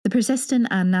Persistent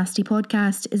and Nasty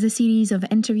podcast is a series of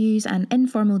interviews and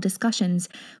informal discussions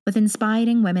with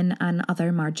inspiring women and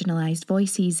other marginalised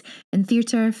voices in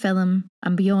theatre, film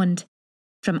and beyond.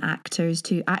 From actors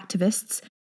to activists,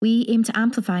 we aim to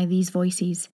amplify these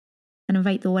voices and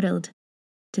invite the world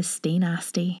to stay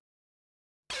nasty.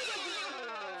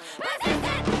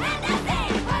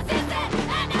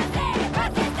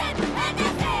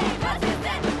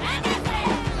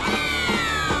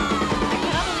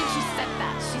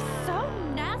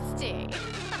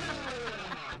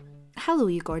 Hello,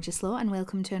 you gorgeous lot, and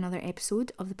welcome to another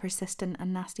episode of the Persistent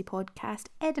and Nasty podcast,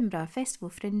 Edinburgh Festival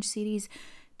Fringe Series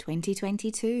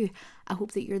 2022. I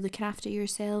hope that you're looking after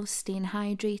yourselves, staying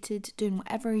hydrated, doing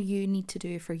whatever you need to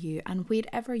do for you, and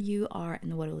wherever you are in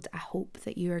the world, I hope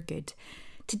that you are good.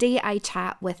 Today I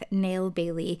chat with Nell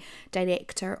Bailey,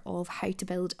 director of How to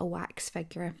Build a Wax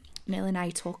Figure. Nell and I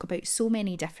talk about so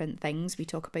many different things. We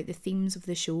talk about the themes of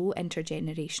the show,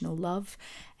 intergenerational love,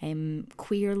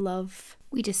 queer love.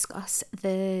 We discuss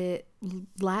the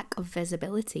lack of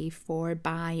visibility for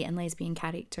bi and lesbian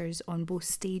characters on both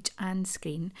stage and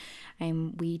screen.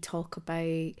 We talk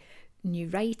about new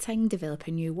writing,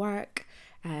 developing new work,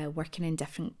 working in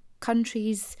different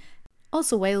countries.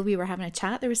 Also, while we were having a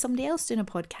chat, there was somebody else doing a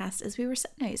podcast as we were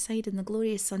sitting outside in the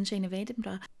glorious sunshine of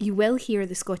Edinburgh. You will hear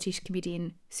the Scottish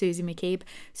comedian Susie McCabe.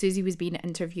 Susie was being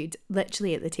interviewed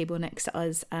literally at the table next to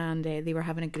us, and they were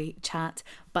having a great chat,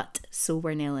 but so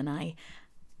were Nell and I.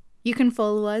 You can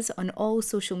follow us on all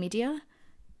social media: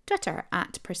 Twitter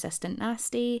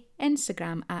 @PersistentNasty,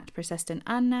 Instagram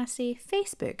 @PersistentAndNasty,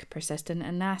 Facebook Persistent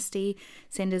and Nasty.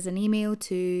 Send us an email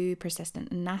to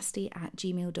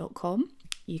persistentandnasty@gmail.com.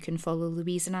 You can follow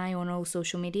Louise and I on all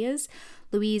social medias.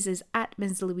 Louise is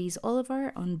 @Ms. Louise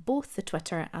Oliver on both the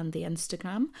Twitter and the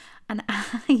Instagram. And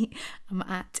I am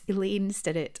 @Elaine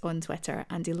Stirrett on Twitter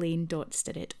and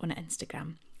Elaine.Stirrett on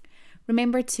Instagram.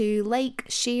 Remember to like,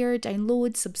 share,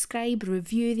 download, subscribe,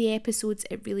 review the episodes.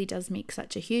 It really does make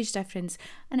such a huge difference,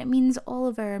 and it means all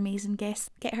of our amazing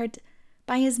guests get heard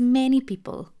by as many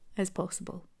people as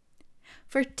possible.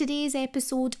 For today's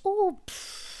episode,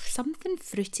 something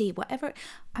fruity, whatever.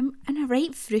 I'm in a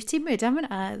right fruity mood,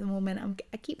 haven't I, at the moment?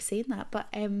 I keep saying that,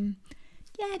 but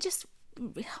just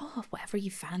whatever you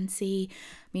fancy. I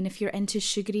mean, if you're into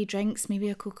sugary drinks, maybe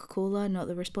a Coca-Cola, not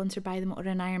that we're sponsored by them, or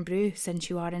an Iron Brew, since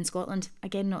you are in Scotland.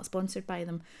 Again, not sponsored by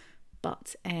them,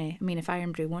 but if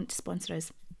Iron Brew want to sponsor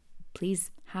us,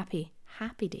 please, happy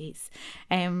days.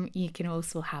 You can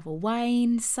also have a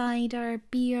wine, cider,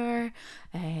 beer,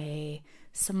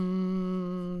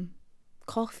 some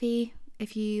coffee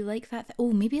if you like that.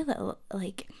 Maybe a little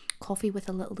coffee with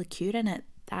a little liqueur in it.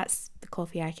 That's the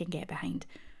coffee I can get behind.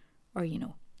 Or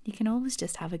you can always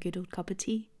just have a good old cup of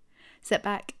tea. Sit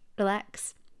back,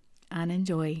 relax and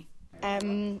enjoy.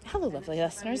 Hello lovely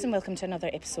listeners, and welcome to another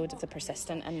episode of the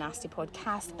Persistent and Nasty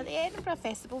podcast at the Edinburgh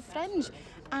Festival Fringe.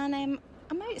 And I'm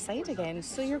outside again,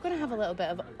 so you're going to have a little bit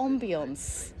of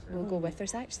ambience we'll go with.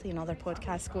 There's actually another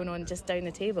podcast going on just down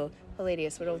the table.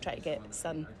 Hilarious. We're all trying to get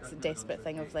sun. It's a desperate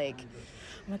thing of oh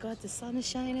my god, the sun is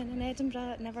shining in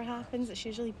Edinburgh. It never happens. It's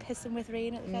usually pissing with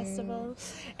rain at the festival.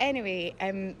 Anyway,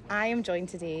 I am joined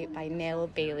today by Nell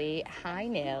Bailey. Hi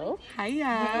Nell.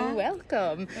 Hiya.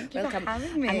 Welcome. Thank you for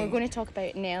having me. And we're going to talk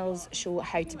about Nell's show,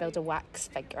 How to Build a Wax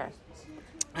Figure.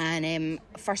 And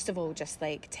first of all, just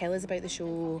tell us about the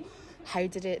show. How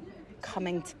did it come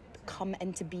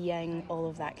into being? All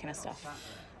of that kind of stuff.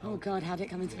 Oh God, how did it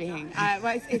come into being?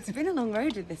 It's been a long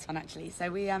road with this one actually.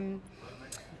 So we oh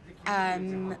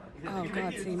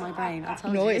God, see my brain. I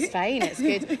told you. No, it's fine. It's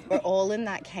good. We're all in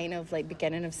that kind of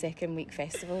beginning of second week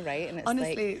festival, right? And it's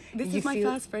honestly, this is my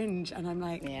first Fringe, and I'm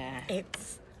yeah,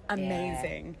 it's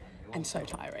amazing and so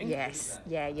tiring. Yes,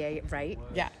 yeah, right.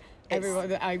 Yeah.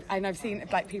 Everyone, I've seen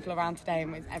people around today,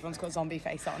 and everyone's got a zombie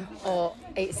face on. Oh,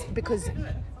 it's because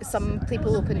some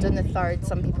people opened on the 3rd,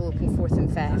 some people opened 4th and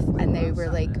 5th, and now we're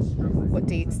what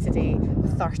date's today?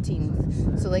 The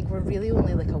 13th. So we're really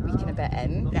only a week and a bit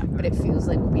in, yeah. But it feels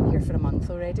like we've been here for a month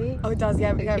already. Oh, it does,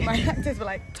 yeah. My actors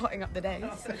were totting up the days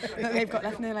that they've got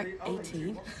left, and they're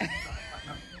 18.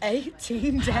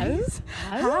 18 days?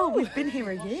 How? We've been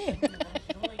here a year.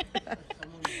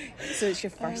 So it's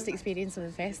your first experience of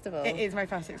the festival? It is my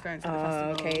first experience of the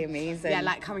festival. Okay, amazing.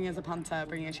 Yeah, coming as a punter,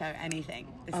 bringing a show, anything.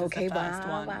 This is the first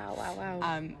one. Wow.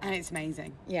 And it's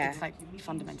amazing. Yeah. It's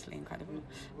fundamentally incredible.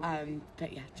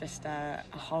 But yeah, just a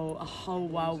whole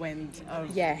whirlwind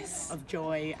of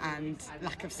joy and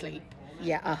lack of sleep.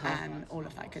 Yeah, and all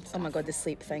of that good stuff. Oh my god, the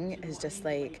sleep thing is just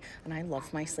and I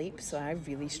love my sleep, so I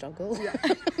really struggle. Yeah.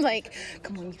 I'm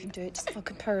come on, you can do it, just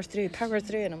fucking power through,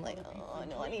 and I'm oh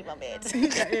no, I need my bed.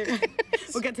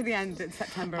 We'll get to the end in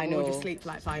September and we'll just sleep for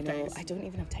like 5 days. I don't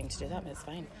even have time to do that, but it's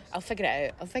fine. I'll figure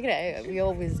it out. We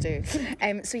always do.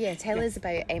 So yeah, tell us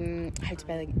about how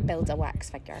to build a wax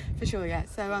figure. For sure, yeah.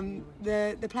 So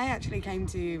the play actually came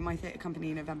to my theatre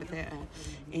company, November Theatre,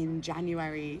 in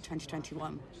January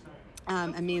 2021.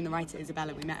 And me and the writer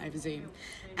Isabella, we met over Zoom,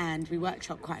 and we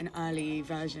workshopped quite an early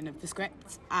version of the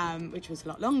script, which was a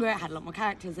lot longer. It had a lot more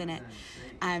characters in it,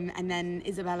 and then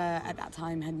Isabella at that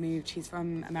time had moved. She's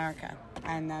from America,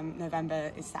 and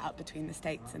November is set up between the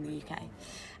States and the UK,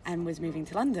 and was moving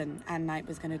to London, and like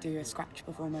was going to do a scratch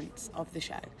performance of the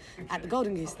show at the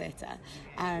Golden Goose Theatre,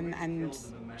 and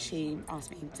she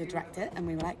asked me to direct it, and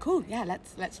we were like, cool, yeah,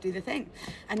 let's do the thing,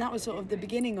 and that was sort of the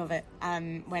beginning of it,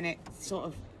 when it sort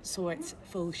of saw its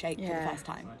full shape for the first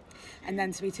time. And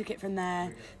then so we took it from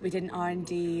there. We did an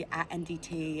R&D at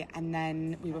NDT, and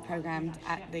then we were programmed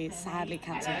at the sadly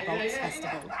cancelled Bolts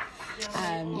Festival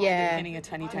at the beginning of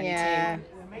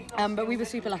 2022. But we were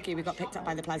super lucky. We got picked up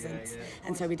by the Pleasance,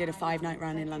 and so we did a 5-night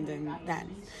run in London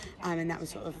then, and that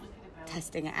was sort of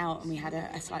testing it out, and we had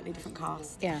a slightly different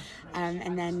cast.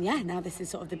 And then now this is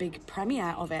sort of the big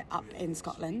premiere of it up in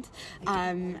Scotland,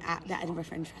 at the Edinburgh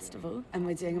Fringe Festival, and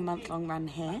we're doing a month-long run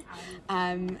here,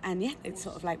 and it's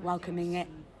sort of like welcoming it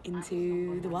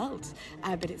into the world,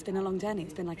 but it's been a long journey.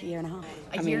 It's been like a year and a half.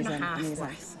 A year and a half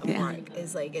worth of work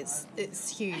is like it's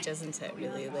huge, isn't it?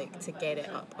 Really, like to get it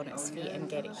up on its feet and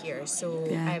get it here. So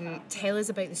tell us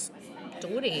about the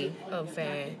story of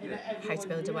how to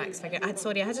build a wax figure. I had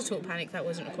a total panic that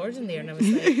wasn't recording there, and I was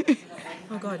like,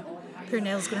 oh god, poor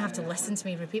Nell's going to have to listen to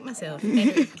me repeat myself.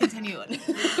 Anyway, continue on.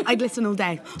 I'd listen all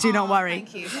day. Do not worry.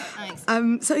 Thank you.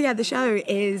 Thanks. So the show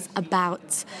is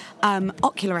about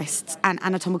ocularists and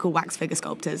anatomical wax figure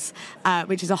sculptors,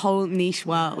 which is a whole niche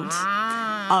world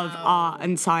of art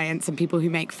and science and people who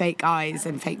make fake eyes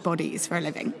and fake bodies for a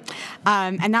living.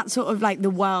 And that's sort of like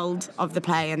the world of the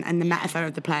play and the metaphor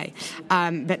of the play.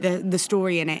 But the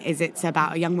story in it is it's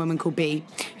about a young woman called Bea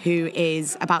who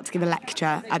is about to give a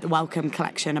lecture at the Wellcome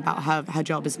Collection about her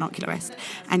job as an ocularist.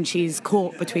 And she's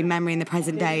caught between memory and the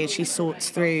present day as she sorts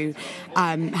through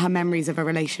her memories of a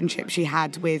relationship she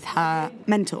had with her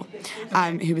mentor,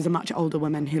 who was a much older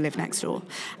woman who lived next door.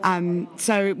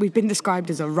 So we've been described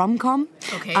as a rom-com,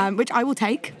 which I will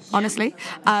take, honestly.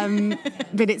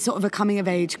 But it's sort of a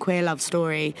coming-of-age queer love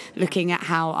story looking at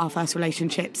how our first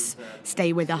relationships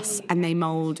stay with us and they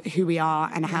mould who we are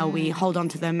and how we hold on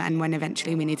to them and when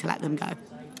eventually we need to let them go.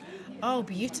 Oh,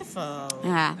 beautiful.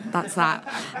 Yeah, that's that.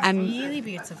 And really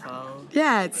beautiful.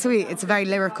 Yeah, it's sweet. It's a very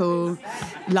lyrical,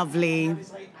 lovely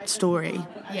story.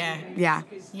 Yeah.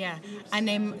 And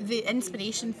the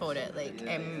inspiration for it, like,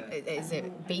 is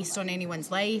it based on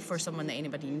anyone's life or someone that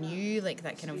anybody knew? Like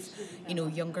that kind of,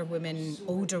 younger women,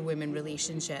 older women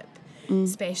relationship,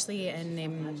 especially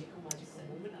in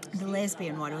the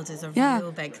lesbian world is a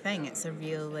real big thing. It's a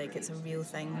real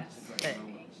thing that,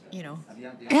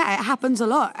 Yeah, it happens a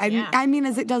lot. I mean,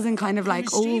 as it does in kind of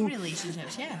like all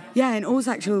relationships, in all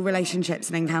sexual relationships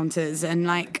and encounters. And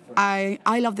like,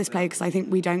 I love this play because I think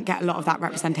we don't get a lot of that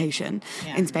representation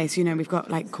in space. We've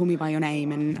got like Call Me By Your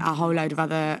Name and a whole load of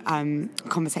other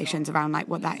conversations around like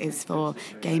what that is for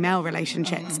gay male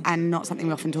relationships, and not something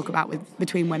we often talk about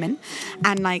between women.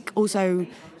 And like also,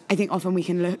 I think often we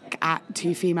can look at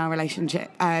two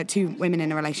women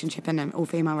in a relationship and an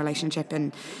all-female relationship,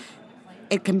 and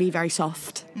it can be very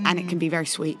soft and it can be very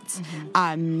sweet.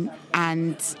 And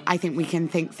I think we can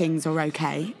think things are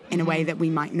okay in a way that we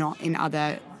might not in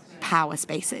other power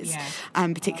spaces.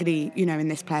 Particularly, in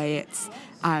this play, it's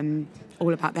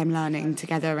all about them learning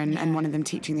together and one of them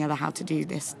teaching the other how to do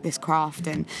this craft.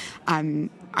 And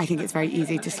I think it's very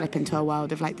easy to slip into a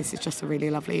world of like, this is just a really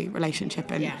lovely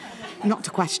relationship, and not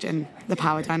to question the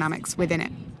power dynamics within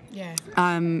it.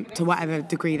 To whatever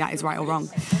degree that is right or wrong.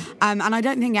 And I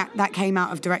don't think that came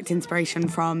out of direct inspiration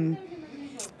from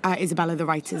Isabella, the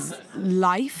writer's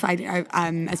life,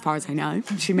 as far as I know.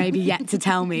 She may be yet to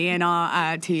tell me in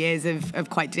our 2 years of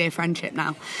quite dear friendship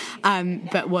now,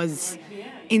 but was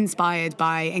inspired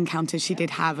by encounters she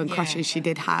did have and crushes she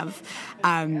did have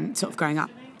sort of growing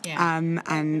up.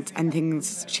 And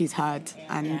things she's heard,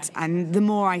 and the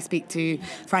more I speak to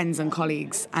friends and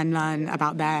colleagues and learn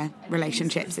about their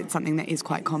relationships, it's something that is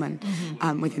quite common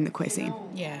within the queer scene.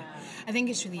 I think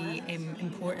it's really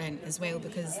important as well,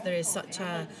 because there is such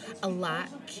a lack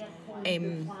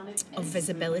of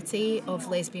visibility of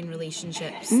lesbian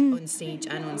relationships on stage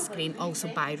and on screen, also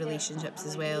bi relationships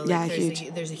as well.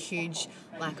 There's a huge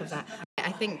lack of that.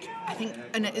 I think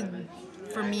and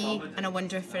for me, and I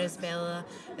wonder for Isabella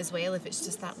as well, if it's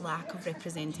just that lack of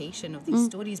representation of these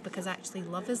stories, because actually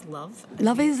love is love.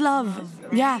 Love is love.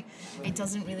 Right? Yeah. It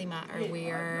doesn't really matter who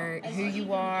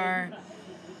you are,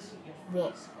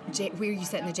 where you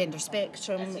sit in the gender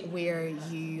spectrum, where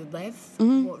you live,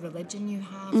 what religion you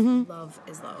have. Love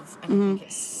is love, and I think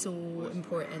it's so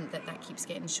important that keeps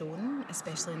getting shown,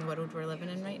 especially in the world we're living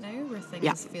in right now, where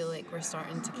things feel like we're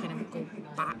starting to kind of go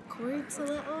backwards a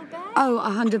little bit. Oh,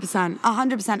 100%,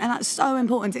 and that's so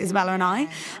important to Isabella and I,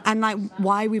 and like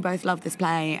why we both love this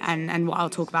play, and what I'll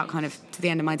talk about kind of to the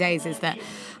end of my days is that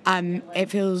it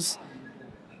feels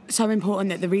so important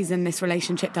that the reason this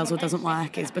relationship does or doesn't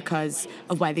work is because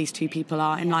of where these two people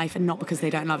are in life, and not because they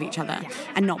don't love each other,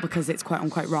 and not because it's quote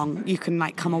unquote wrong. You can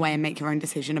like come away and make your own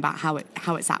decision about how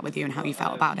it sat with you and how you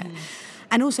felt about it.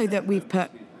 And also that we've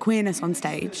put queerness on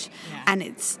stage, and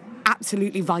it's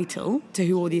absolutely vital to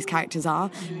who all these characters are,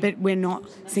 but we're not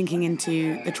sinking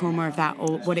into the trauma of that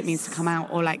or what it means to come out,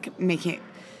 or like making it.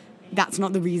 That's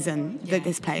not the reason that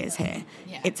this play is here.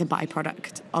 It's a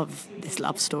byproduct of this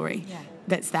love story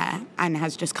that's there and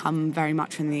has just come very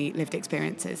much from the lived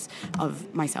experiences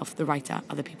of myself, the writer,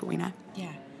 other people we know.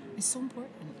 Yeah, it's so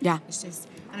important. Yeah. It's just,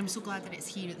 and I'm so glad that it's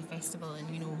here at the festival,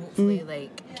 and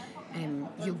hopefully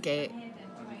you'll get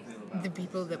the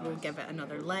people that will give it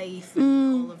another life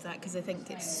and all of that, because I think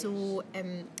it's so...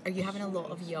 are you having a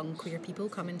lot of young queer people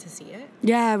coming to see it?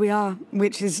 Yeah, we are,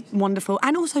 which is wonderful.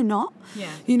 And also not.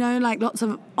 Yeah. Like lots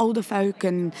of older folk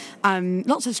and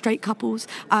lots of straight couples.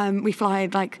 We fly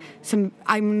like some...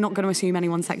 I'm not going to assume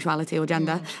anyone's sexuality or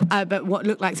gender, but what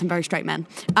looked like some very straight men.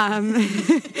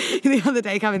 The other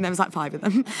day coming, there was like 5 of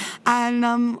them. And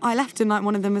I left and like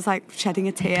one of them was like shedding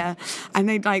a tear, and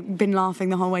they'd like been laughing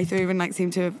the whole way through and like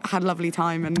seemed to have had a lovely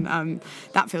time, and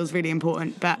that feels really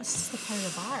important. But it's just the power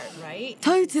of art, right?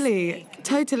 Totally.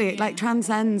 It like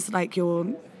transcends like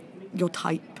your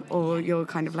type or your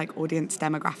kind of like audience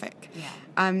demographic.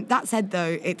 That said,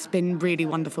 though, it's been really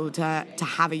wonderful to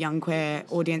have a young queer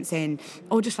audience in,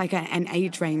 or just like an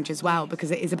age range as well, because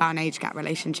it is about an age gap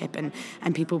relationship,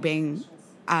 and people being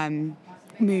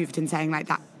moved and saying like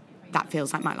that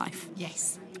feels like my life.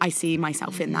 Yes, I see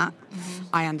myself in that.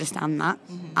 I understand that.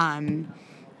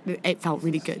 It felt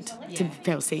really good to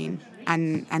feel seen,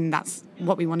 and that's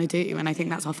what we want to do, and I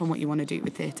think that's often what you want to do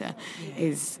with theatre,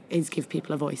 is give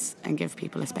people a voice and give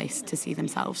people a space to see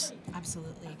themselves.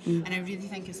 Absolutely. And I really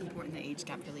think it's important that age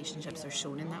gap relationships are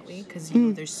shown in that way, because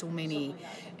there's so many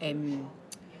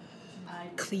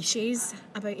cliches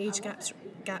about age gap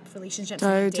relationships.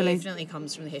 Totally. It definitely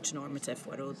comes from the heteronormative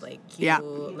world, like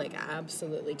it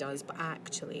absolutely does, but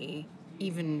actually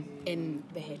even in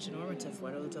the heteronormative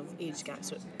world of age gap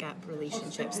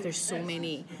relationships, there's so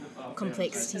many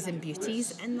complexities and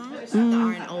beauties in that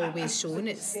aren't always shown.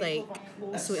 It's like,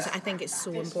 I think it's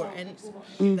so important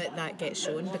that gets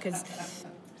shown, because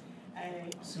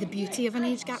the beauty of an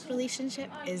age gap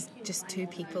relationship is just two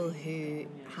people who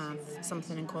have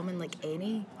something in common, like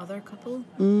any other couple,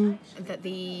 that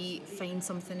they find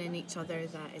something in each other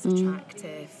that is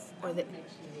attractive, or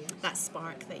that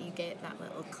spark that you get, that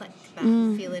little click, that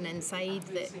feeling inside,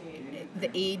 that the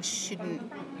age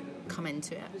shouldn't come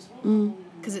into it,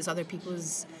 because it's other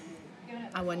people's.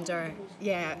 I wonder,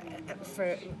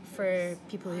 for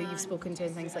people who you've spoken to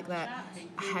and things like that,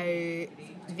 how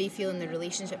they feel in the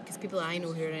relationship, because people I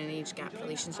know who are in age gap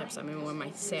relationships, I mean, one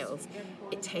myself,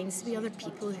 it tends to be other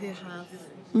people who have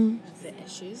the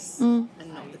issues and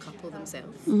not the couple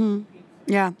themselves.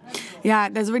 Yeah,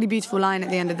 there's a really beautiful line at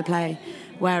the end of the play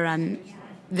where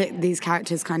these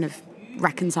characters kind of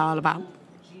reconcile about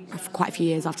quite a few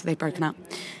years after they've broken up,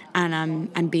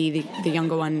 and B, the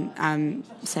younger one,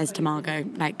 says to Margot,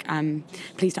 like,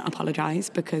 please don't apologise,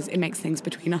 because it makes things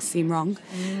between us seem wrong.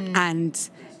 And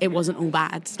it wasn't all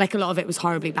bad. Like, a lot of it was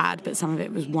horribly bad, but some of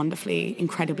it was wonderfully,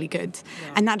 incredibly good.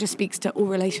 Yeah. And that just speaks to all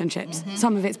relationships.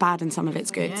 Some of it's bad and some of it's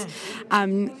good.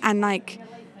 And like,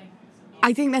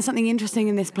 I think there's something interesting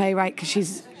in this play, right?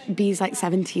 Because B's like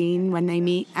 17 when they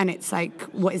meet, and it's like,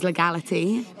 what is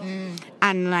legality?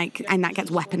 And that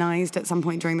gets weaponized at some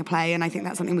point during the play, and I think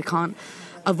that's something we can't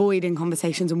avoid in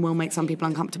conversations and will make some people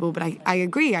uncomfortable. But I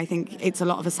agree, I think it's a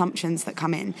lot of assumptions that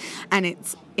come in, and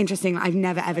it's interesting. I've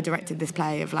never ever directed this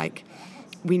play of like,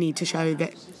 we need to show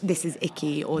that this is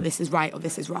icky or this is right or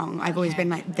this is wrong. I've always been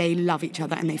like, they love each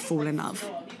other and they fall in love,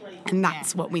 and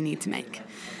that's what we need to make.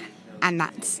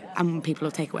 And people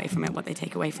will take away from it what they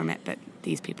take away from it, but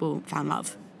these people found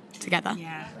love together.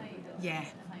 Yeah,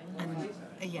 and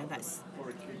that's...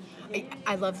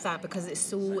 I love that because it's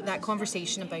so, that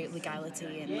conversation about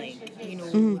legality and like, you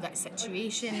know, that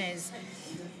situation is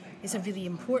a really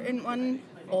important one,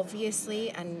 obviously,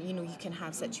 and you know, you can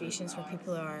have situations where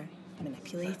people are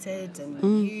manipulated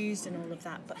and used and all of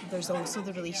that, but there's also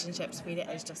the relationships where it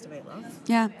is just about love.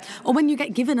 Yeah, or when you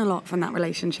get given a lot from that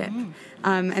relationship,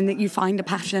 and that you find a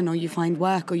passion or you find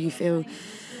work or you feel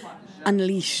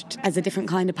unleashed as a different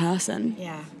kind of person.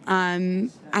 Yeah.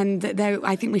 And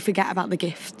I think we forget about the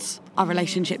gifts our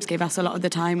relationships give us a lot of the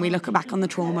time. We look back on the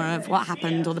trauma of what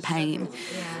happened or the pain.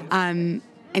 Yeah.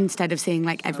 Instead of seeing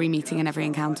like every meeting and every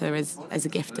encounter as a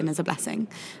gift and as a blessing,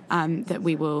 that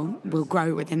we will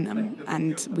grow within them,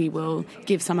 and we will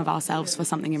give some of ourselves for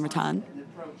something in return.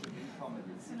 Oh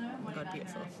my God,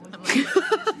 beautiful.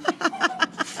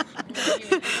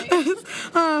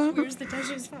 Where's the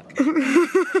tissues? Fuck.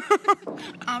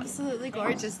 Absolutely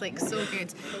gorgeous, like so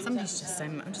good. Somebody's just,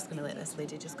 I'm just going to let this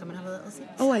lady just come and have a little seat.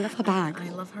 Oh, I love her bag. I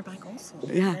love her bag also.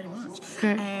 Yeah. Very much.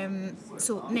 Okay.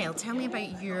 So, Nell, tell me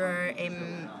about your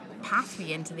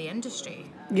pathway into the industry.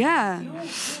 Yeah.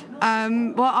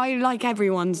 Well, I, like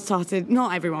everyone, started,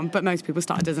 not everyone, but most people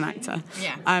started as an actor.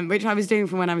 Yeah. Which I was doing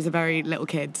from when I was a very little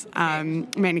kid,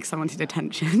 mainly because I wanted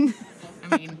attention.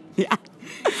 I mean, yeah.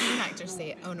 Some actors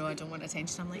say, oh no, I don't want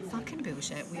attention. I'm like, fucking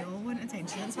bullshit. We all want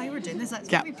attention. That's why we're doing this.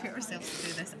 That's why we put ourselves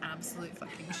through this absolute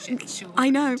fucking shit show. I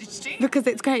know. Because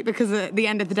it's great, because at the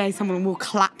end of the day, someone will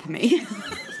clap me.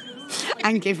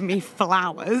 And give me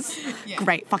flowers. Yeah.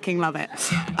 Great, fucking love it.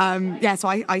 Yeah. So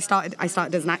I started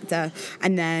as an actor,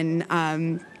 and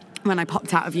then when I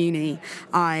popped out of uni,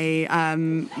 I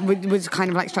was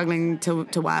kind of like struggling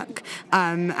to work,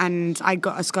 and I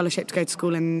got a scholarship to go to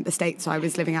school in the States. So I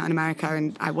was living out in America,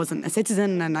 and I wasn't a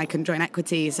citizen, and I couldn't join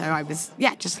Equity. So I was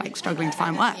just like struggling to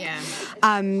find work. Yeah.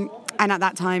 And at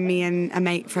that time, me and a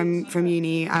mate from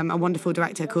uni, a wonderful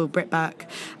director called Britt Burke,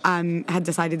 had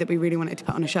decided that we really wanted to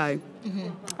put on a show. Mm-hmm.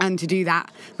 And to do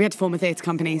that, we had to form a theatre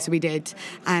company, so we did.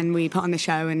 And we put on the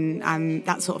show, and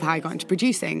that's sort of how I got into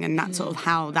producing, and that's sort of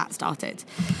how that started.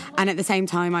 And at the same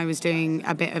time, I was doing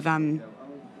a bit of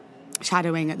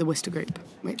shadowing at the Worcester Group,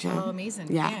 which amazing.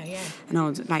 Yeah. An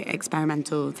old like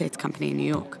experimental theatre company in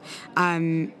New York,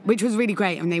 which was really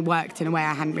great, and they worked in a way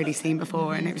I hadn't really seen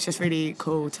before, and it was just really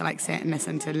cool to like sit and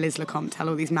listen to Liz Lecomte tell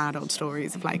all these mad old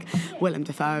stories of like Willem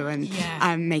Dafoe and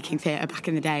making theatre back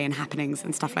in the day and happenings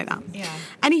and stuff like that. Yeah.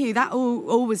 Anywho, that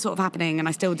all was sort of happening, and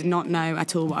I still did not know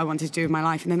at all what I wanted to do with my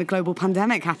life, and then the global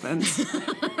pandemic happened.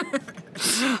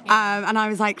 And I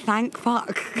was like, thank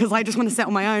fuck, because I just want to sit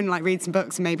on my own, like read some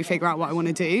books and maybe figure out what I want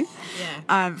to do.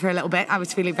 For a little bit. I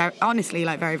was feeling very, honestly,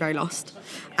 like very, very lost.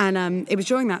 And it was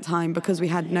during that time, because we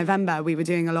had November, we were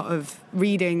doing a lot of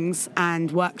readings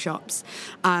and workshops,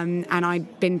 and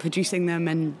I'd been producing them,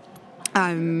 and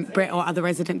Britt or other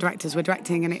resident directors were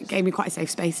directing, and it gave me quite a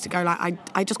safe space to go, like,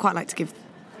 I just quite like to give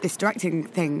this directing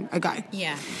thing a go.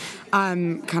 Yeah.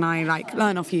 Can I like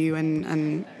learn off you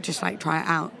and just like try it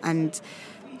out? And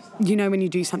you know, when you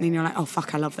do something, you're like, oh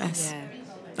fuck, I love this. Yeah.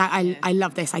 Like, I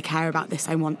love this. I care about this.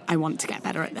 I want to get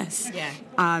better at this. Yeah.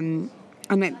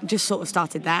 And it just sort of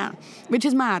started there, which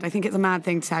is mad. I think it's a mad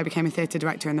thing to say I became a theatre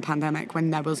director in the pandemic when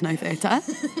there was no theatre.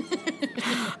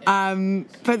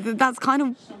 But that's kind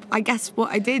of, I guess,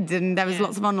 what I did. And there was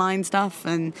lots of online stuff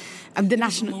and the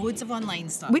national... Loads of online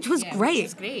stuff. Which was great. Which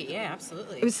was great, yeah,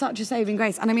 absolutely. It was such a saving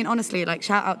grace. And I mean, honestly, like,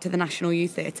 shout out to the National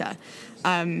Youth Theatre,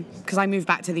 because I moved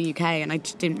back to the UK and I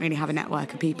just didn't really have a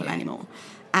network of people anymore.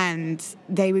 And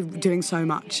they were doing so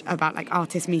much about like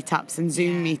artist meetups and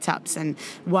Zoom meetups and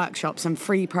workshops and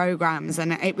free programs,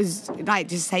 and it was like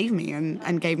just saved me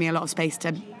and gave me a lot of space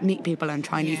to meet people and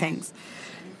try new things.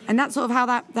 And that's sort of how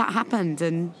that happened.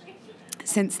 And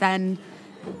since then,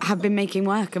 have been making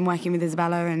work and working with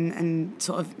Isabella and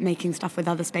sort of making stuff with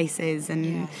other spaces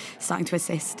and starting to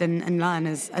assist and learn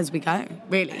as we go,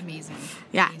 really. Amazing.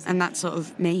 Yeah, Amazing. And that's sort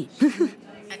of me.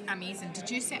 Amazing.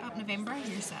 Did you set up November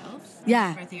yourself?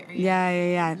 Yeah.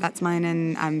 That's mine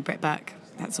and Britt Burke.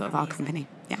 That's sort of our company.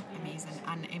 Yeah. Amazing.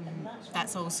 And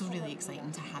that's also really exciting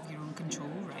to have your own control,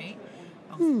 right?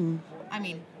 I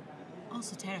mean,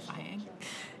 also terrifying.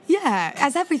 Yeah,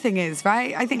 as everything is,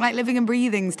 right? I think like living and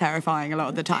breathing's terrifying a lot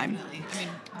of the time. Definitely. I mean,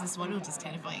 this world is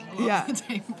terrifying a lot of the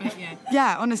time, but yeah.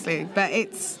 Yeah, honestly. But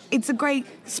it's a great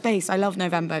space. I love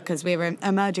November because we're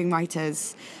emerging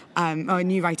writers, or a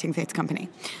new writing theatre company,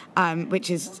 which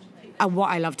is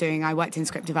what I love doing. I worked in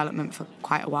script development for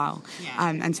quite a while. Yeah.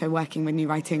 And so working with new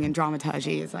writing and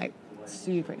dramaturgy is like that's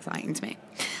super exciting to me.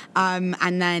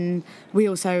 And then we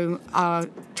also are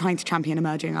trying to champion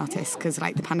emerging artists because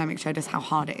like the pandemic showed us how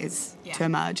hard it is to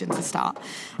emerge and to start.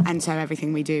 And so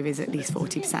everything we do is at least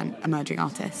 40% emerging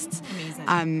artists.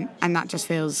 Amazing. And that just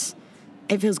feels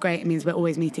great. It means we're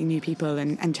always meeting new people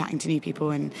and chatting to new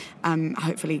people and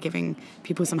hopefully giving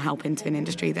people some help into an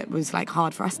industry that was like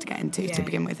hard for us to get into to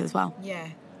begin with as well.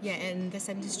 Yeah, and this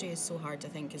industry is so hard, I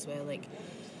think, as well. Like,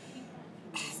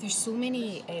 there's so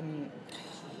many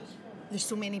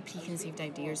preconceived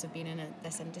ideas of being in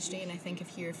this industry, and I think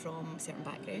if you're from certain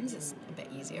backgrounds, it's a bit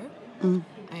easier.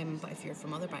 But if you're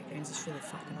from other backgrounds, it's really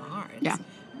fucking hard. Yeah.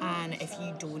 And if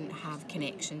you don't have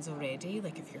connections already,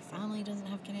 like if your family doesn't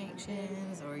have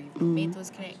connections, or you've made those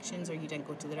connections, or you didn't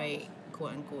go to the right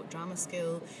quote unquote drama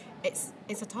school, it's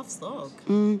a tough slog.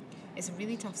 It's a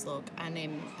really tough slog, and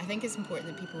I think it's important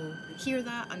that people hear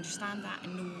that, understand that,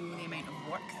 and know the amount of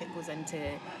work that goes into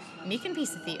making a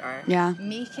piece of theatre,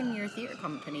 making your theatre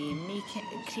company,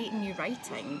 creating your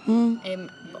writing,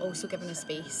 but also giving a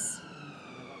space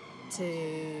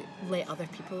to let other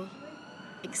people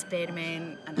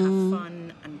experiment and have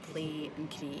fun and play and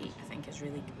create. I think is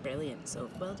really brilliant. So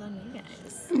well done, you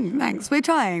guys. Thanks. We're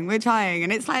trying,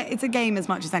 and it's like it's a game as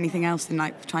much as anything else in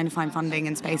like trying to find funding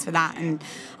and space for that. And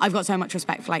I've got so much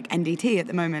respect for like NDT at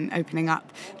the moment, opening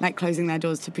up, like closing their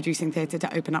doors to producing theatre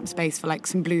to open up space for like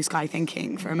some blue sky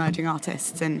thinking for emerging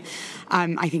artists. And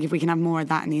I think if we can have more of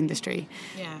that in the industry,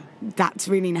 that's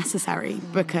really necessary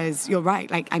because you're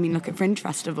right. Like I mean, look at Fringe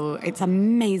Festival. It's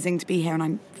amazing to be here, and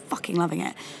I'm fucking loving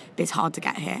it, but it's hard to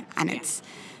get here, and it's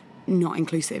not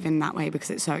inclusive in that way because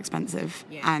it's so expensive.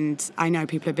 And I know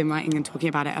people have been writing and talking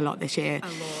about it a lot this year.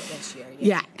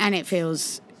 And it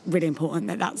feels really important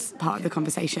that that's part of the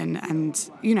conversation. And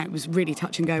you know, it was really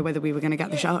touch and go whether we were going to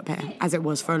get the show up here, as it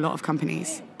was for a lot of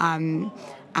companies. And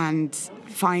I'm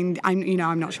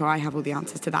not sure I have all the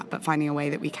answers to that, but finding a way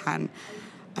that we can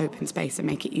open space and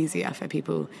make it easier for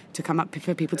people to come up,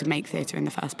 for people to make theatre in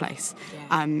the first place,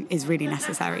 is really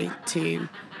necessary to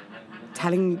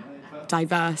telling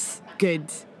diverse, good,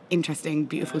 interesting,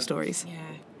 beautiful stories. Yeah,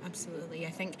 absolutely. I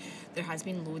think there has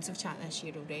been loads of chat this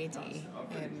year already.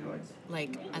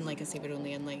 Like I say, we're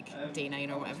only in like day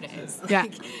 9 or whatever it is.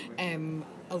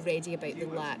 Already about the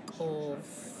lack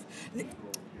of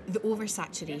the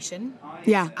oversaturation.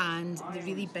 And the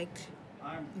really big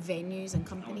venues and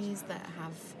companies that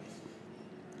have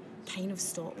kind of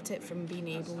stopped it from being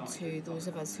able to, those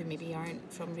of us who maybe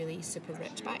aren't from really super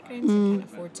rich backgrounds and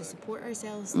can't afford to support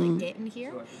ourselves, like getting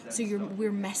here. So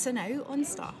we're missing out on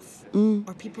stuff,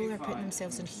 or people are putting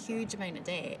themselves in a huge amount of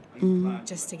debt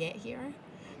just to get here,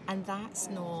 and that's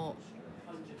not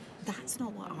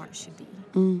what art should be.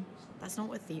 That's not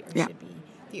what theatre should be.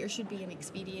 Theatre should be an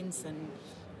experience and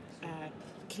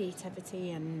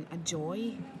creativity and a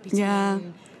joy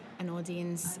between an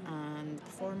audience and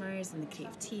performers and the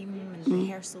creative team and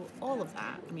rehearsal, all of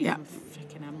that. I mean,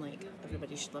 I'm like,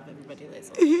 everybody should love everybody.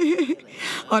 Let's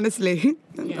all honestly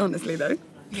though.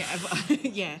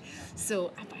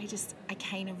 So I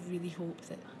kind of really hope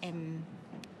that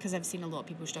because I've seen a lot of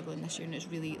people struggling this year, and it's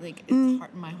really like it's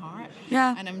hurting my heart.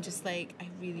 And I'm just like, I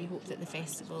really hope that the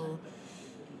festival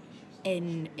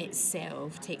in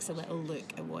itself takes a little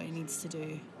look at what it needs to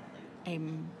do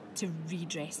to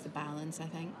redress the balance. I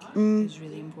think is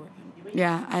really important.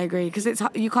 Yeah, I agree, because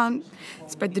you can't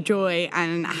spread the joy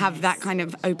and have that kind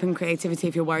of open creativity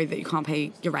if you're worried that you can't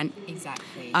pay your rent.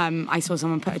 Exactly. I saw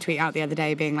someone put a tweet out the other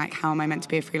day being like, how am I meant to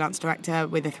be a freelance director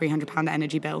with a £300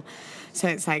 energy bill? So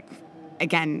it's like,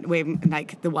 again, we're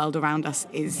like, the world around us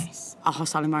is a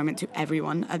hostile environment to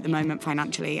everyone at the moment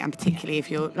financially, and particularly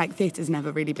if you're like, theatre's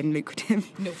never really been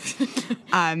lucrative. No.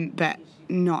 But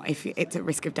not if it's at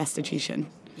risk of destitution.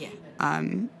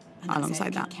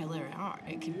 Alongside that. It could kill our art.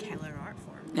 It could kill our art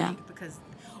form. Yeah. Like, because,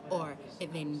 or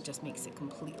it then just makes it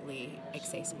completely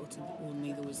accessible to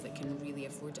only those that can really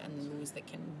afford it, and those that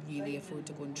can really afford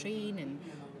to go and train, and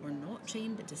or not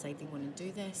train but decide they want to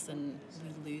do this, and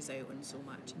we lose out on so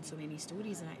much and so many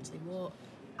stories. And actually, what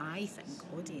I think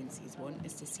audiences want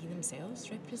is to see themselves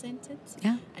represented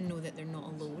and know that they're not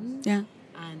alone.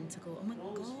 And to go, oh my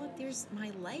God, there's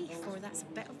my life, or that's a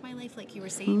bit of my life. Like you were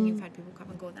saying, you've had people come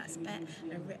and go, that's a bit,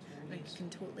 and I can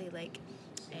totally like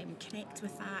connect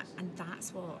with that, and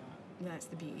that's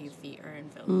the beauty of theatre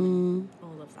and film and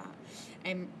all of that.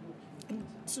 And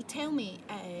so tell me,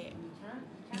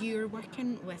 you're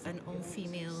working with an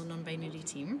all-female, non-binary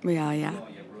team. We are, yeah.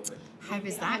 How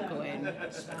is that going?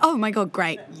 Oh my God,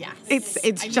 great. Yes.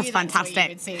 It's just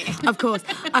fantastic. Of course.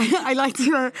 I like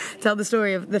to tell the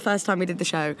story of the first time we did the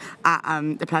show at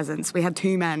the Pleasance. We had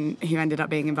two men who ended up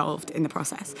being involved in the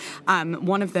process.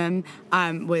 One of them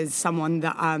was someone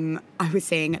that I was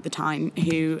seeing at the time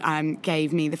who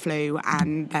gave me the flu,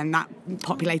 and then that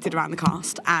populated around the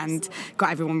cast and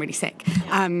got everyone really sick.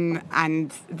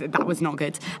 And that was not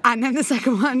good. And then the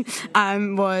second one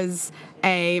was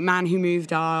a man who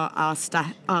moved our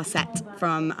set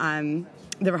from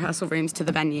the rehearsal rooms to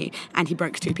the venue, and he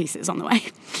broke 2 pieces on the way.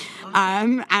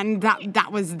 And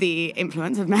that was the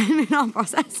influence of men in our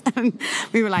process. And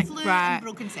we were like, flu right, and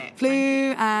broken set. Flu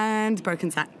and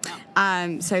broken set.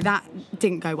 So that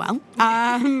didn't go well.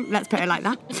 Let's put it like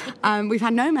that. We've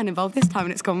had no men involved this time,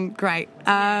 and it's gone great.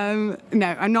 No,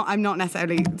 I'm not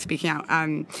necessarily speaking out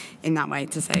in that way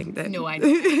to say that. No, I know.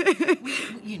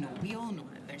 we all know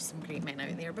that there's some great men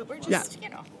out there, but we're just,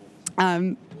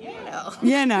 but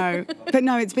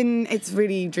no, it's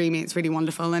really dreamy, it's really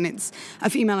wonderful, and it's a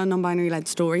female and non-binary led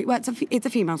story. Well, it's a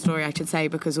female story, I should say,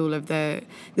 because all of the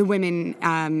women,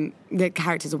 the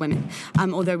characters are women.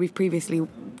 Although we've previously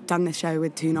done this show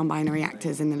with 2 non-binary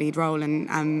actors in the lead role,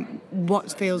 and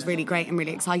what feels really great and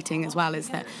really exciting as well is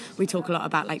that we talk a lot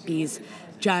about like Bee's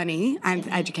journey and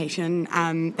education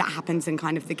that happens and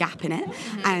kind of the gap in it,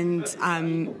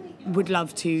 and would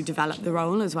love to develop the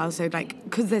role as well. So like,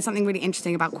 because there's something really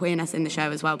interesting about queerness in the show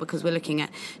as well, because we're looking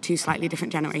at 2 slightly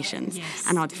different generations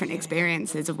and our different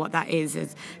experiences of what that is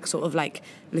sort of like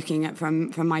looking at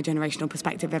from my generational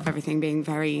perspective of everything being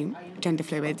very gender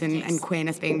fluid and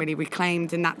queerness being really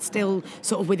reclaimed, and that's still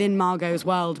sort of within Margot's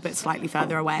world but slightly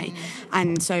further away.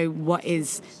 And so what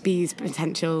is Bee's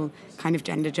potential kind of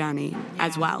gender journey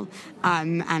as well,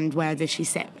 and where does she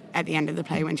sit at the end of the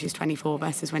play when she's 24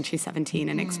 versus when she's 17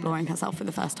 and exploring herself for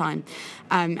the first time,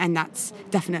 and that's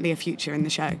definitely a future in the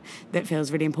show that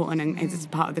feels really important and is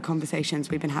part of the conversations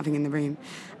we've been having in the room.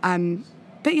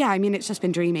 But yeah, I mean, it's just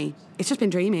been dreamy.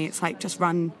 It's like just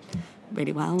run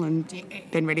really well and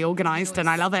been really organised, and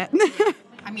I love it.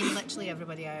 I mean, literally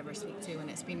everybody I ever speak to,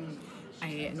 and it's been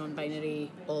a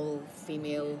non-binary,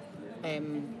 all-female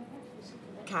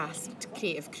cast,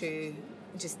 creative crew,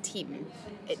 just team.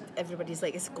 Everybody's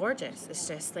like, it's gorgeous. It's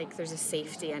just like there's a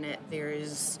safety in it.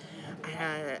 There's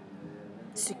a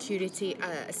security,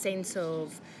 a sense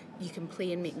of you can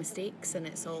play and make mistakes, and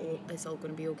it's all going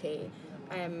to be okay.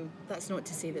 That's not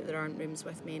to say that there aren't rooms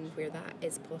with men where that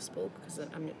is possible, because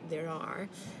there are.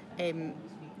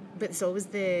 But it's always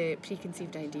the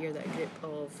preconceived idea that a group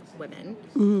of women,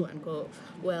 quote unquote,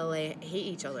 will hate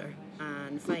each other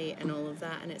and fight and all of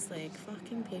that, and it's like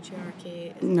fucking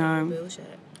patriarchy. It's no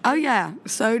bullshit. Oh yeah,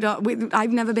 so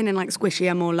I've never been in like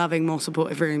squishier, more loving, more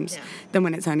supportive rooms than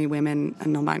when it's only women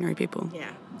and non-binary people.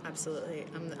 Yeah, absolutely.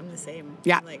 I'm the same.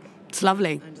 Yeah, like, it's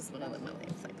lovely. I just want to live my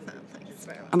life like that. Thanks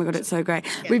very much. Oh my God, it's so great.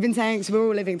 Yeah. We've been saying, so we're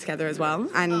all living together as well,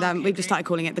 and we've just started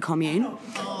calling it the commune.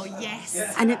 Oh yes.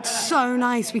 And it's so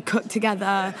nice. We cook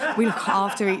together, we look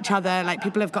after each other. Like,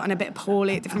 people have gotten a bit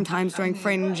poorly at different times during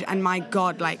Fringe, and my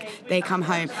God, like, they come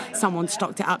home, someone's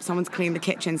stocked it up, someone's cleaned the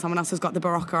kitchen, someone else has got the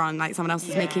Barocca on, like, someone else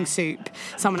is making soup,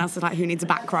 someone else is like, who needs a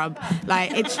back rub?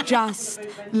 Like, it's just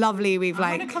lovely. We've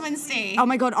like, I want to come and stay. Oh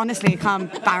my God, honestly, come,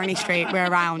 Barony Street, we're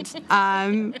around.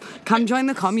 Come join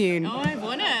the commune. Oh, I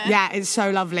want it. Yeah, it's so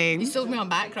lovely. You sold me on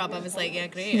back rub. I was like, yeah,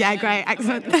 great. Yeah, great,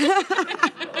 excellent.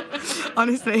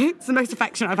 Honestly, it's the most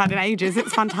affection I've had in ages.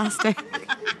 It's fantastic.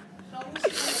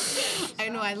 I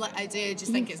know, I do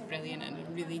just think it's brilliant and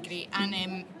really great.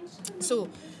 And so,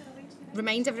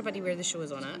 remind everybody where the show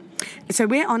is on at. So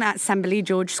we're on at Sembley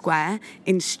George Square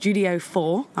in Studio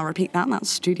 4. I'll repeat that, that's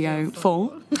Studio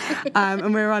 4.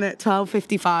 And we're on at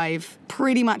 12:55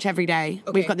 pretty much every day.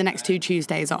 Okay. We've got the next 2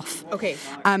 Tuesdays off. Okay.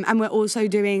 And we're also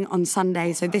doing on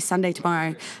Sunday, so this Sunday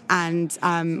tomorrow, and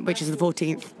which is the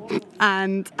 14th,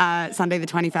 and Sunday the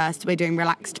 21st, we're doing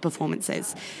relaxed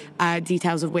performances,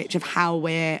 details of which of how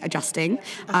we're adjusting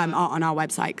are on our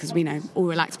website, because we know all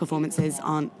relaxed performances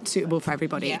aren't suitable for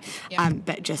everybody. Yeah.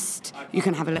 But just, you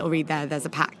can have a little read there. There's a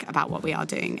pack about what we are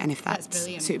doing and if that's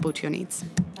suitable to your needs.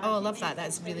 Oh, I love that.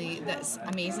 That's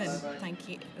amazing. Thank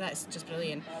you. That's just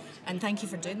brilliant. And thank you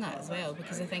for doing that as well,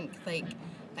 because I think like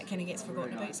that kind of gets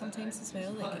forgotten about sometimes as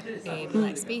well, like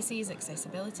relaxed spaces,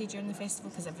 accessibility during the festival,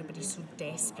 because everybody's so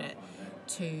desperate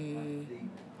to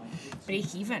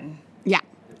break even. Yeah.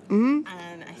 Mm-hmm.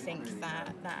 And I think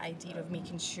that idea of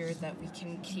making sure that we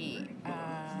can create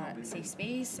a safe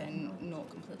space and not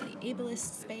completely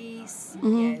ableist space,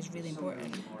 yeah, is really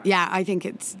important. Yeah, I think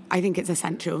it's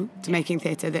essential to making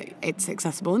theatre that it's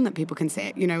accessible and that people can see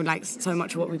it. You know, like so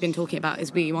much of what we've been talking about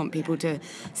is we want people to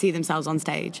see themselves on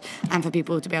stage and for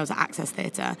people to be able to access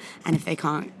theatre. And if they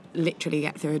can't literally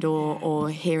get through a door or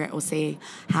hear it or see,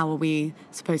 how are we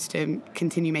supposed to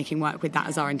continue making work with that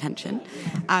as our intention?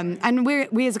 And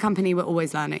we as a company, we're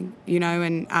always learning, you know,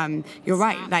 and you're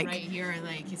right. Like right here,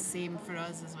 like it's same for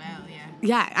us as well, yeah.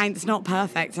 Yeah, and it's not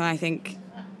perfect, and I think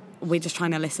we're just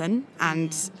trying to listen,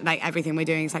 and like everything we're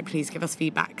doing is like, please give us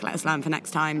feedback, let us learn for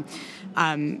next time,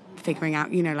 figuring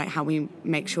out, you know, like how we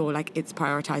make sure like it's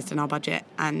prioritized in our budget,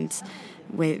 and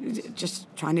we're just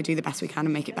trying to do the best we can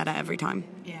and make it better every time.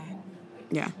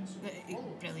 Yeah.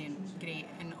 Brilliant, great,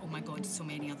 and oh my God, so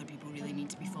many other people really need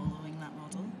to be following that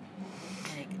model.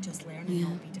 Like, just learn and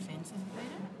not be defensive about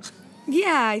it.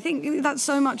 Yeah, I think that's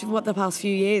so much of what the past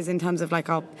few years in terms of like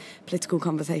our political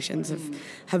conversations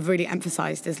have really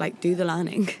emphasised is like, do the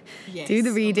learning, do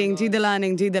the reading, do the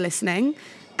learning, do the listening,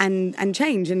 and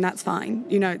change, and that's fine.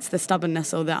 You know, it's the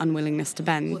stubbornness or the unwillingness to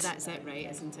bend. Well, that's it, right,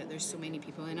 isn't it? There's so many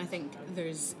people, and I think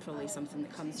there's probably something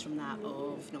that comes from that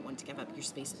of not wanting to give up your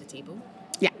space at the table.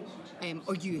 Yeah.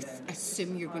 Or you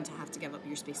assume you're going to have to give up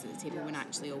your space at the table when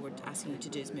actually all we're asking you to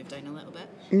do is move down a little bit.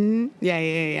 Mm-hmm.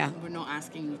 Yeah. We're not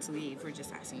asking you to leave, we're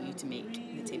just asking you to make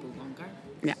the table longer.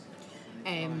 Yeah.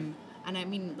 And I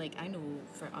mean, like, I know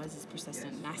for us as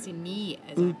Persistent and Nasty, me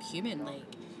as a human,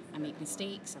 like, I make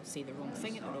mistakes, I'll say the wrong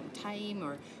thing at the wrong time,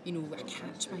 or, you know, I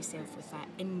catch myself with that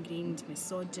ingrained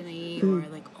misogyny, or,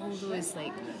 like, all those,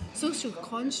 like, social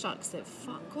constructs that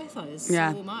fuck with us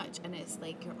so much, and it's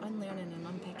like you're unlearning and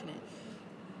unpicking it.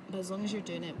 But as long as you're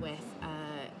doing it with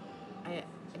a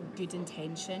good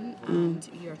intention and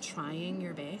you're trying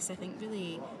your best, I think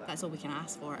really that's all we can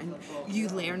ask for. And you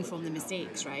learn from the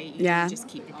mistakes, right? You don't just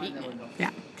keep repeating it.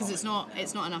 Yeah. Because it's not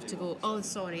enough to go, oh,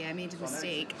 sorry, I made a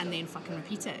mistake, and then fucking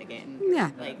repeat it again.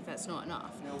 Yeah. Like, that's not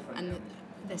enough. And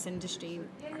this industry,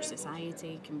 our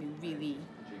society, can be really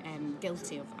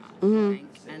guilty of that, I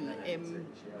think. And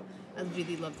I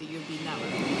really love that you're being that way.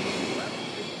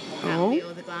 That way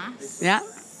of the glass. Yeah.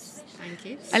 Thank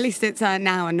you. At least it's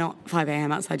now and not 5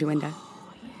 a.m. outside your window.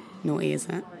 Oh, yeah. Naughty,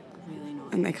 isn't it? Really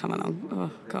naughty. And they come along.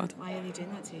 Oh, God. Why are they doing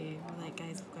that to you? We're like,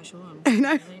 guys, we've got to show them. I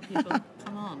know. Really, people,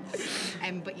 come on.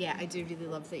 But yeah, I do really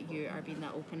love that you are being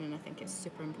that open, and I think it's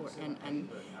super important. And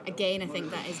again, I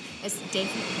think that it's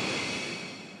definitely...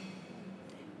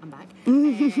 I'm back.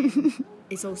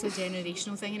 It's also a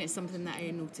generational thing, and it's something that I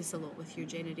notice a lot with your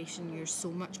generation. You're so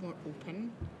much more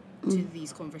open to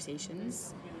these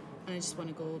conversations. And I just want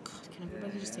to go, God, can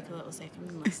everybody just take a little second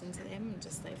and listen to them and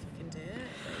just like fucking do it,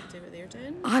 like do what they're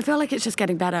doing? I feel like it's just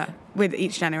getting better with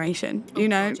each generation, you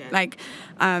know? God, yeah. Like,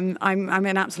 I'm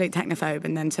an absolute technophobe,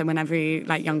 and then so when every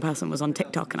like young person was on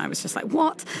TikTok, and I was just like,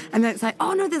 what? And then it's like,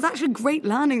 oh no, there's actually great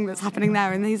learning that's happening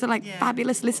there, and these are like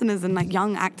fabulous listeners and like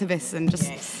young activists and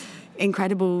just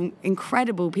incredible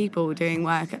people doing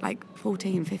work at like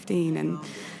 14, 15, and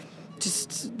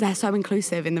just they're so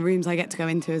inclusive in the rooms I get to go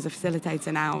into as a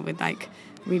facilitator now with like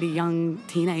really young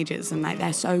teenagers, and like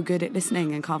they're so good at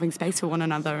listening and carving space for one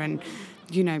another, and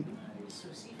you know,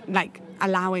 like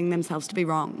allowing themselves to be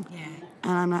wrong.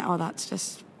 And I'm like, oh,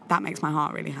 that makes my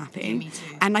heart really happy. Yeah, me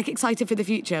too. And like excited for the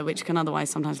future, which can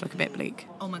otherwise sometimes look a bit bleak.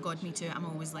 Oh my God, me too. I'm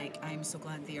always like, I'm so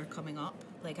glad they're coming up.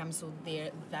 Like, I'm so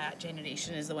that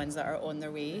generation is the ones that are on their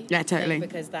way. Yeah, totally. Like,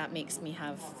 because that makes me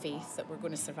have faith that we're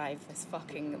going to survive this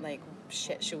fucking like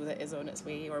shit show that is on its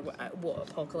way, or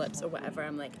what apocalypse or whatever.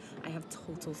 I'm like, I have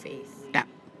total faith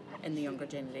in the younger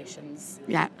generations.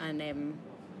 Yeah. And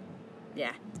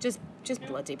just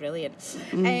bloody brilliant.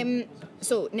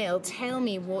 So Nell, tell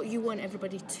me what you want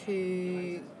everybody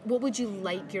to. What would you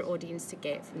like your audience to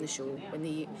get from the show when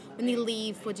they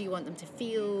leave? What do you want them to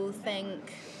feel,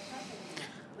 think?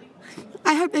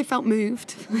 I hope they felt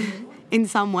moved in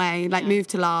some way, like moved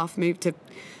to laugh, moved to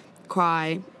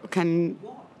cry.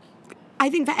 I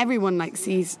think that everyone like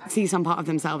sees some part of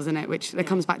themselves in it, which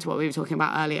comes back to what we were talking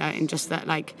about earlier, in just that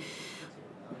like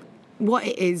what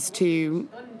it is to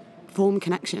form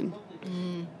connection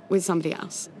with somebody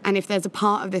else. And if there's a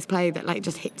part of this play that like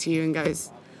just hits you and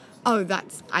goes, oh,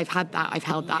 I've had that, I've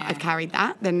held that, I've carried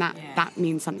that, then that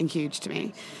means something huge to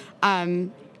me. I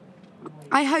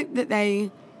hope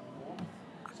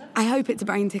it's a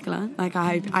brain tickler. Like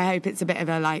I hope it's a bit of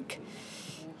a like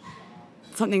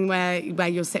something where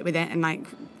you'll sit with it and like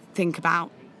think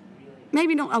about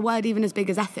maybe not a word even as big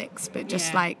as ethics, but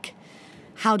just like,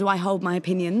 how do I hold my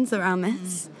opinions around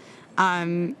this?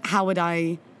 How would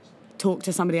I talk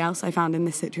to somebody else I found in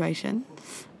this situation?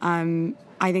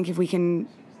 I think if we can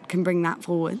can bring that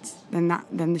forwards, then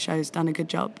the show's done a good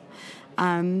job.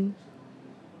 And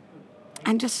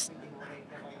just,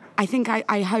 I think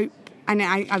I hope, and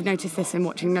I've noticed this in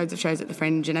watching loads of shows at the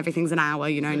Fringe, and everything's an hour,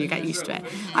 you know, and you get used to it.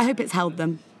 I hope it's held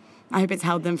them. I hope it's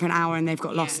held them for an hour and they've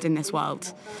got lost in this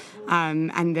world,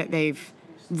 and that they've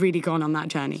really gone on that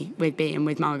journey with being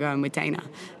with Margot and with Dana,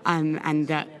 and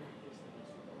that,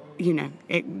 you know,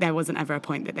 there wasn't ever a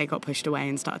point that they got pushed away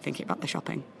and started thinking about the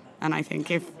shopping. And I think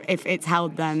if it's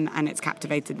held them and it's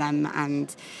captivated them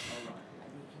and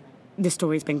the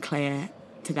story's been clear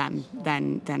to them,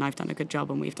 then I've done a good job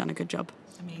and we've done a good job.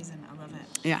 Amazing, I love it.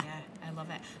 Yeah. I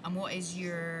love it. And what is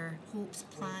your hopes,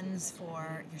 plans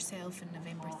for yourself in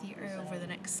November Theatre over the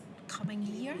next coming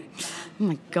year? Oh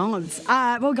my God.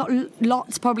 Well, we've got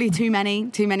lots, probably too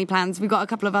many plans. We've got a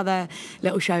couple of other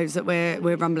little shows that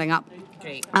we're rumbling up.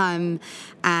 Great. And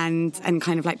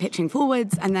kind of like pitching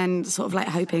forwards, and then sort of like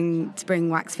hoping to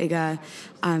bring Wax Figure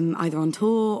either on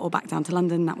tour or back down to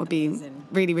London. That would be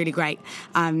really, really great.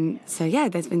 So yeah,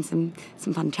 there's been some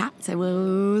fun chat, so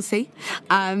we'll see.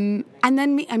 And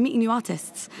then meeting new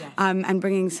artists, and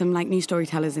bringing some like new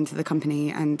storytellers into the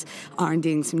company and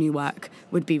R&Ding some new work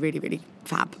would be really, really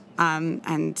fab.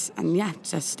 And yeah,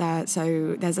 just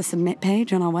so there's a submit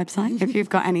page on our website. If you've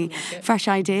got any fresh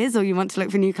ideas or you want to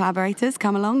look for new collaborators,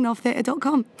 come along,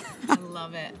 norththeatre.com. I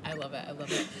love it.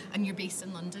 And you're based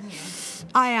in London, yeah?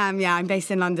 I am, yeah. I'm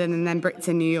based in London, and then Brit's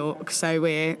in New York, so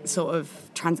we're sort of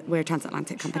we're a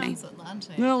transatlantic company.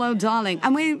 Transatlantic. Hello, darling.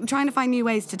 And we're trying to find new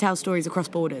ways to tell stories across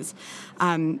borders.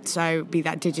 So be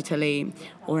that digitally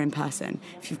or in person.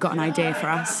 If you've got an idea for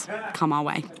us, come our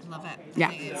way. Love it.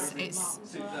 Yeah. It's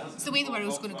the way the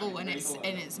world's going to go, and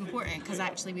it's important because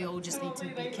actually we all just need to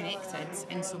be connected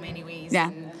in so many ways. Yeah.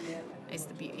 And it's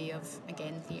the beauty of,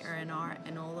 again, theatre and art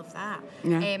and all of that.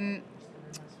 Yeah.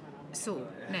 So,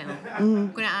 Nell,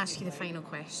 I'm going to ask you the final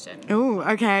question. Oh,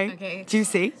 okay.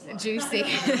 Juicy.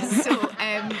 So,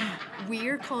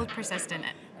 we're called Persistent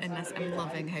in this. I'm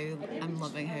loving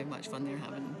how much fun they're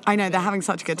having. I know, they're having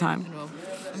such a good time. I know.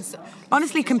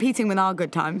 Honestly, competing with our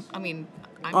good time. I mean,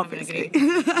 I'm Obviously. having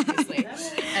a great time,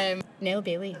 obviously. Nell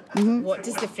Bailey, what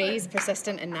does the phrase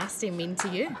persistent and nasty mean to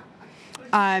you?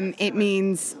 It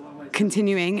means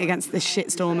continuing against the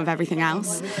shitstorm of everything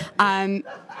else.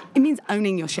 It means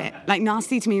owning your shit. Like,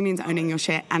 nasty to me means owning your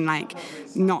shit and like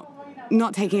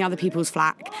not taking other people's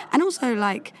flack, and also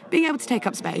like being able to take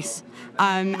up space.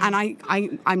 And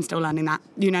I'm still learning that,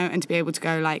 you know, and to be able to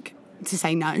go like to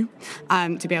say no,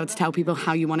 to be able to tell people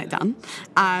how you want it done,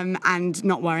 and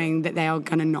not worrying that they are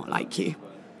gonna not like you,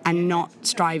 and not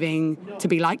striving to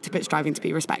be liked, but striving to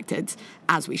be respected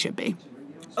as we should be.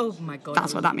 Oh my God.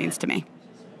 That's what that means to me.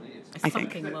 I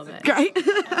think. Fucking love it. Great.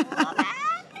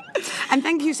 And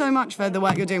thank you so much for the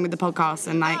work you're doing with the podcast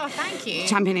and like thank you.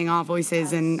 championing our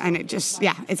voices, and it just,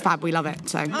 yeah, it's fab. We love it.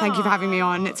 So thank you for having me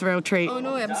on. It's a real treat. Oh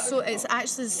no, it's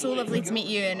actually so lovely to meet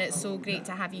you, and it's so great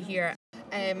to have you here.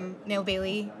 Nell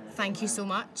Bailey, thank you so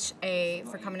much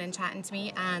for coming and chatting to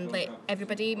me, and let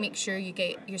everybody make sure you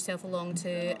get yourself along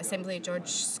to Assembly of George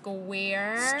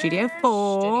Square Studio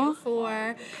 4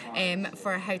 for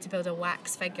how to build a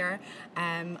wax figure,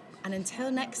 and until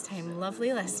next time,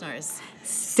 lovely listeners,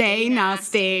 stay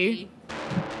nasty.